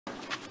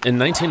In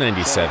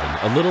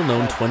 1997, a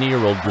little-known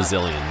 20-year-old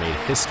Brazilian made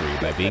history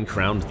by being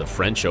crowned the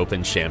French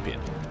Open champion.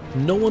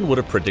 No one would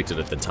have predicted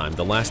at the time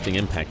the lasting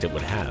impact it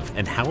would have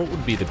and how it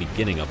would be the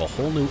beginning of a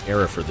whole new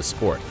era for the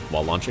sport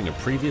while launching a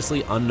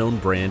previously unknown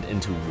brand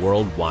into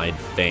worldwide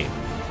fame.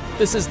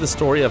 This is the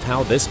story of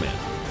how this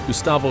man,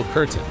 Gustavo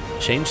Kuerten,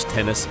 changed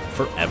tennis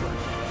forever.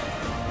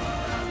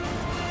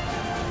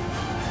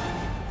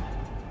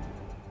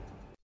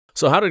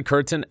 So how did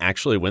Kuerten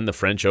actually win the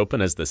French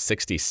Open as the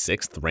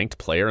 66th ranked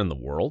player in the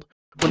world?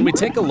 When we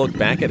take a look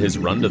back at his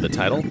run to the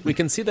title, we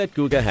can see that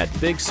Guga had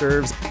big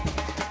serves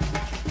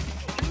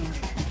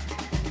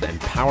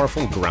and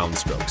powerful ground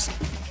strokes,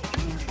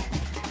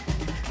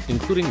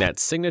 including that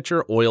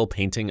signature oil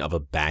painting of a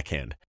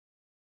backhand.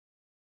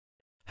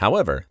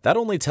 However, that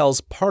only tells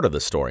part of the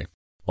story.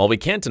 While we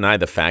can't deny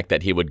the fact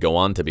that he would go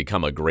on to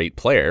become a great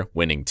player,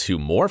 winning 2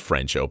 more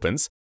French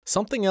Opens,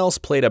 something else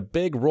played a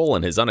big role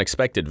in his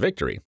unexpected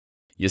victory.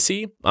 You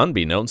see,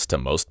 unbeknownst to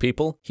most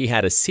people, he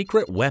had a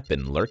secret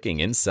weapon lurking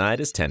inside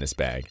his tennis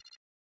bag.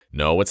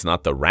 No, it's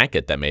not the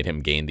racket that made him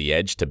gain the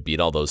edge to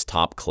beat all those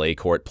top clay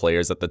court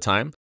players at the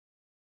time.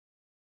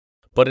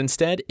 But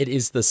instead, it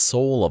is the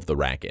soul of the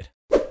racket.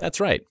 That's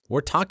right, we're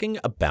talking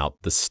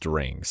about the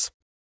strings.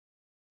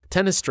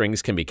 Tennis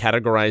strings can be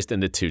categorized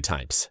into 2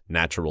 types,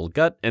 natural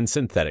gut and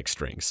synthetic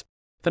strings.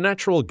 The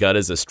natural gut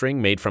is a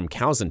string made from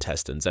cow's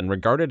intestines and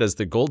regarded as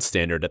the gold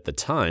standard at the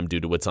time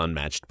due to its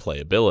unmatched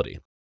playability.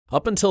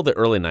 Up until the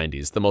early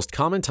 90s, the most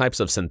common types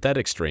of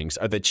synthetic strings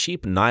are the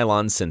cheap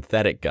nylon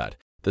synthetic gut,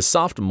 the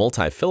soft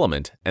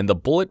multi-filament, and the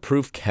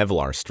bulletproof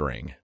Kevlar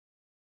string.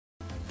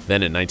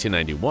 Then in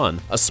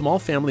 1991, a small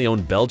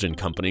family-owned Belgian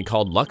company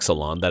called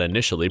Luxilon that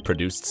initially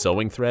produced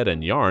sewing thread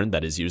and yarn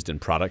that is used in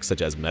products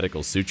such as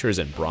medical sutures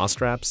and bra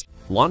straps,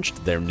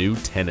 launched their new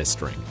tennis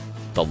string.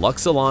 The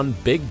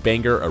Luxilon Big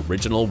Banger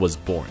Original was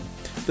born.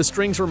 The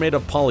strings were made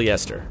of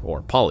polyester,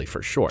 or poly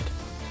for short.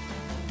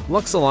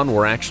 Luxilon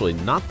were actually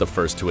not the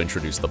first to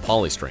introduce the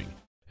polystring.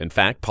 In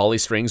fact,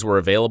 polystrings were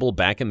available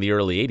back in the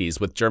early 80s,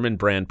 with German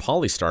brand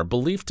Polystar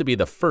believed to be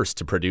the first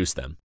to produce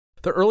them.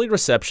 The early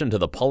reception to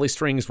the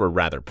polystrings were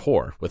rather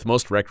poor, with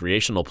most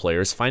recreational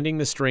players finding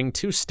the string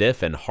too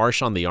stiff and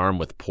harsh on the arm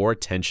with poor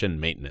tension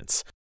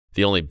maintenance.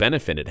 The only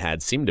benefit it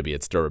had seemed to be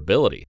its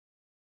durability.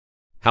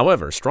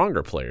 However,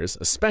 stronger players,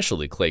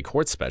 especially clay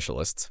court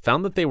specialists,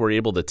 found that they were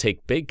able to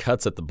take big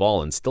cuts at the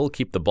ball and still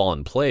keep the ball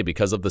in play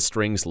because of the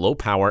string's low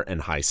power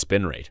and high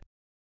spin rate.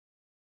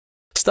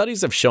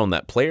 Studies have shown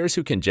that players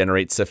who can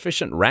generate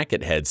sufficient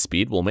racket head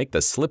speed will make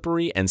the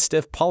slippery and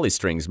stiff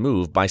polystrings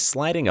move by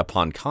sliding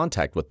upon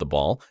contact with the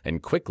ball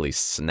and quickly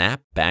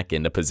snap back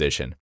into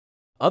position.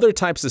 Other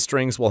types of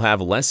strings will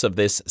have less of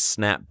this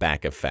snap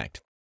back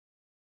effect.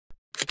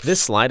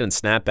 This slide and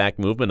snap back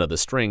movement of the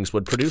strings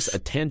would produce a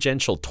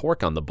tangential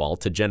torque on the ball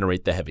to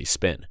generate the heavy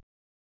spin.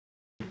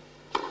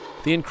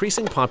 The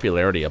increasing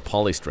popularity of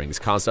polystrings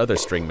caused other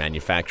string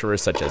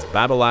manufacturers such as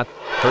Babolat,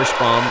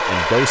 Hirschbaum,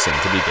 and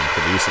Gosen to begin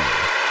producing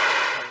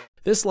them.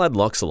 This led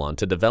Luxilon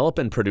to develop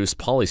and produce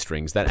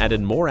polystrings that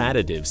added more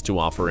additives to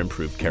offer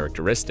improved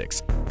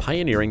characteristics,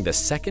 pioneering the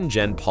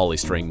second-gen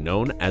polystring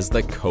known as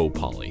the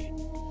Co-Poly.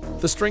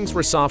 The strings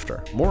were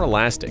softer, more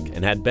elastic,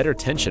 and had better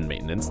tension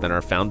maintenance than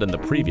are found in the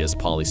previous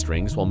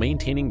polystrings while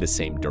maintaining the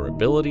same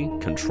durability,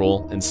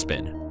 control, and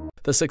spin.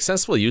 The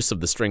successful use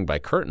of the string by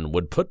Kuerten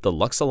would put the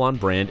Luxilon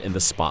brand in the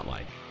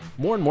spotlight.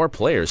 More and more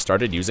players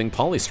started using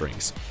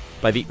polystrings.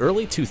 By the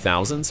early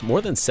 2000s,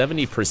 more than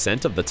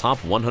 70% of the top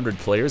 100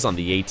 players on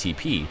the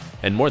ATP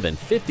and more than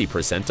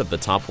 50% of the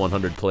top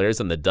 100 players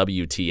in the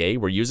WTA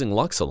were using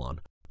Luxilon,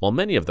 while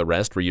many of the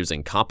rest were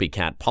using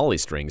copycat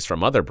polystrings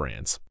from other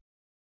brands.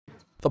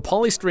 The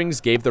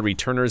polystrings gave the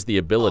returners the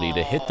ability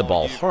to hit the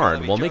ball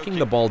hard while making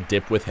the ball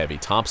dip with heavy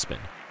topspin.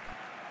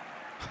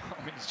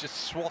 He's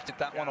just swatted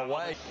that one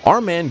away.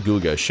 Our man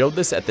Guga showed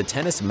this at the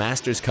Tennis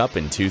Masters Cup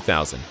in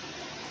 2000.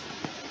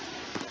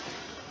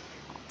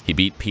 He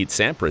beat Pete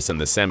Sampras in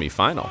the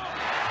semi-final.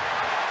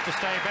 To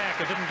stay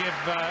back, it didn't give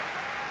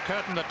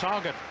Kuerten the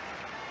target.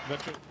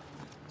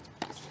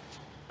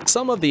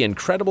 Some of the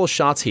incredible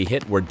shots he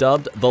hit were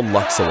dubbed the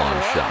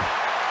Luxilon shot.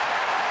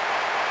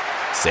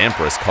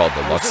 Sampras called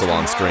the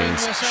Luxilon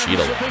strings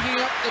Cheetah.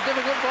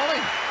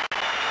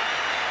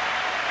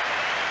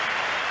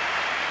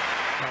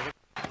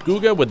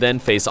 Guga would then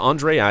face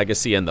Andre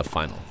Agassi in the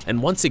final,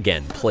 and once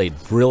again played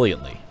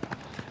brilliantly.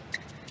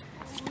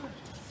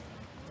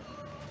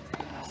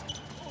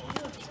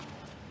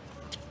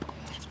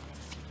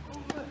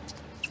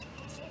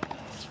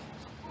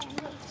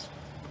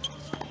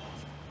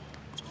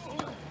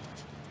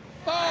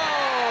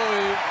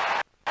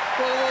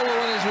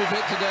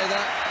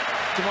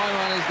 To my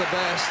mind, is the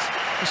best.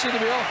 He seemed to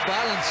be off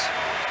balance.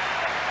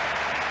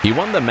 He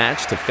won the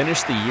match to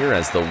finish the year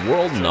as the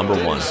world number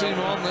 1. Didn't seem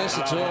on this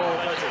at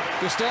all.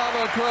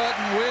 Gustavo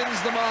Kuerten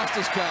wins the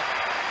Masters Cup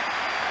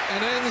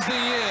and ends the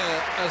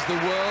year as the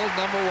world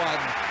number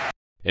 1.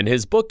 In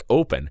his book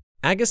Open,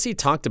 Agassi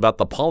talked about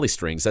the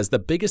polystrings as the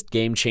biggest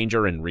game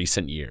changer in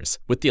recent years,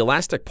 with the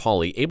elastic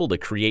poly able to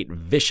create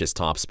vicious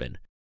topspin.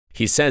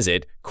 He says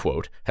it,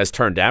 quote, has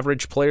turned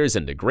average players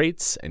into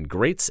greats and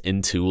greats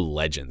into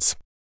legends.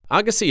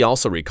 Agassi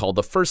also recalled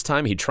the first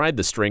time he tried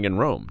the string in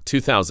Rome,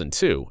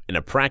 2002, in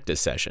a practice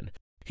session.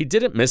 He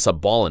didn't miss a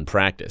ball in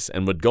practice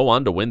and would go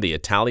on to win the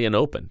Italian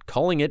Open,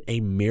 calling it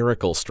a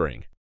miracle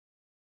string.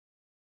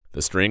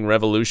 The string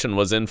revolution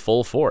was in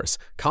full force,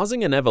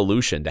 causing an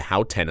evolution to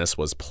how tennis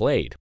was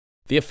played.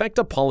 The effect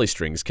of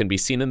polystrings can be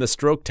seen in the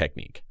stroke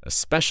technique,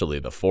 especially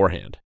the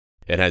forehand.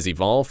 It has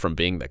evolved from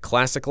being the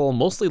classical,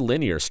 mostly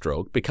linear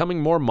stroke,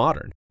 becoming more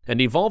modern, and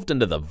evolved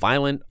into the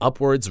violent,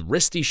 upwards,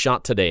 wristy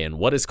shot today in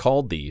what is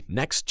called the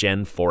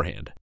next-gen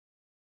forehand.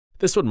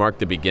 This would mark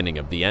the beginning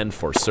of the end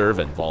for serve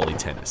and volley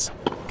tennis.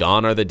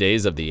 Gone are the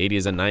days of the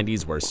 80s and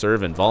 90s where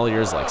serve and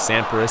volleyers like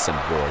Sampras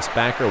and Boris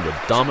Becker would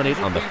dominate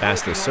on the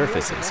faster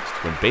surfaces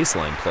when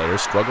baseline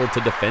players struggled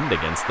to defend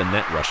against the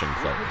net-rushing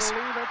players.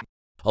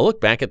 A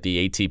look back at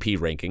the ATP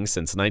rankings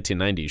since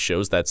 1990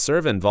 shows that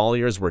serve and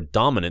volleyers were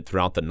dominant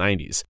throughout the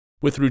 90s,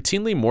 with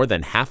routinely more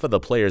than half of the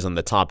players in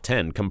the top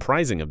 10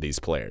 comprising of these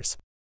players.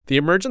 The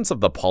emergence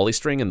of the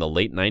polystring in the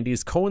late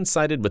 90s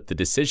coincided with the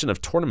decision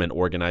of tournament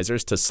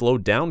organizers to slow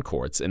down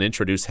courts and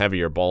introduce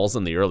heavier balls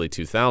in the early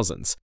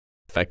 2000s,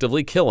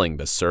 effectively killing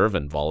the serve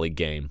and volley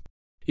game.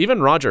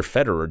 Even Roger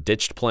Federer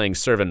ditched playing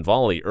serve and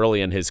volley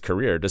early in his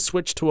career to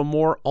switch to a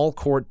more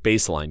all-court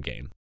baseline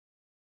game.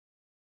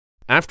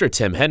 After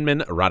Tim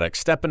Henman, Radek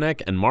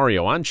Stepanek, and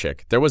Mario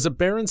Ančić, there was a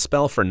barren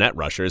spell for net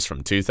rushers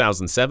from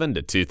 2007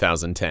 to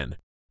 2010.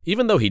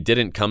 Even though he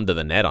didn't come to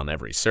the net on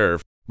every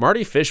serve,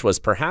 Marty Fish was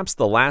perhaps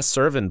the last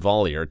serve and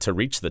volleyer to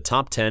reach the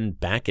top 10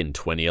 back in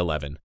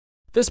 2011.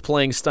 This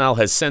playing style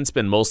has since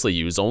been mostly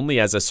used only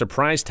as a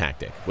surprise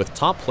tactic, with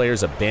top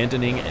players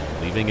abandoning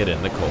and leaving it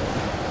in the cold.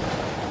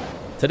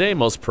 Today,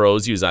 most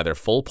pros use either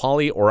full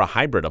poly or a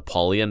hybrid of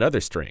poly and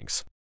other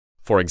strings.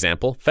 For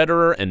example,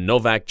 Federer and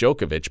Novak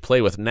Djokovic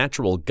play with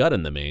natural gut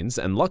in the mains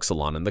and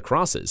Luxilon in the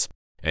crosses.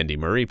 Andy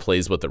Murray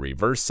plays with the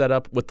reverse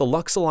setup with the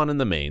Luxilon in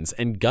the mains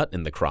and gut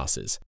in the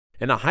crosses.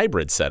 In a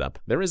hybrid setup,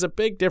 there is a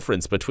big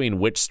difference between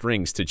which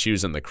strings to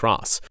choose in the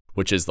cross,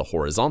 which is the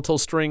horizontal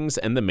strings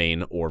and the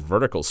main or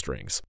vertical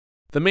strings.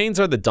 The mains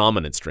are the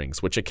dominant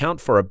strings, which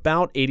account for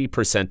about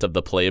 80% of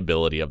the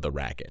playability of the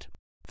racket.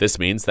 This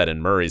means that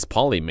in Murray's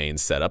poly main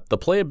setup, the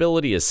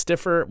playability is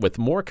stiffer with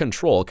more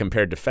control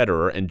compared to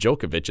Federer and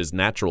Djokovic's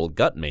natural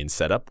gut main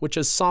setup, which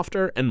is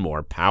softer and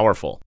more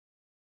powerful.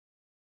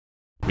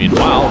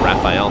 Meanwhile,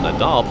 Rafael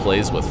Nadal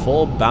plays with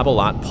full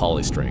Babolat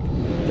polystring.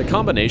 The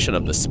combination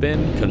of the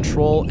spin,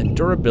 control, and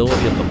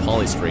durability of the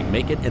polystring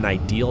make it an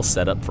ideal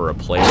setup for a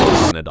player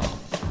like Nadal.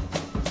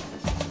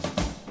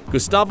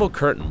 Gustavo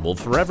Kuerten will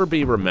forever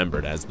be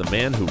remembered as the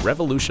man who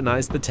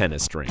revolutionized the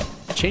tennis string,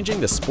 changing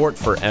the sport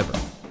forever.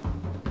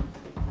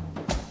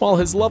 While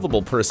his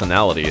lovable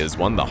personality has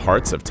won the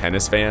hearts of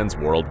tennis fans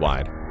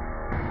worldwide,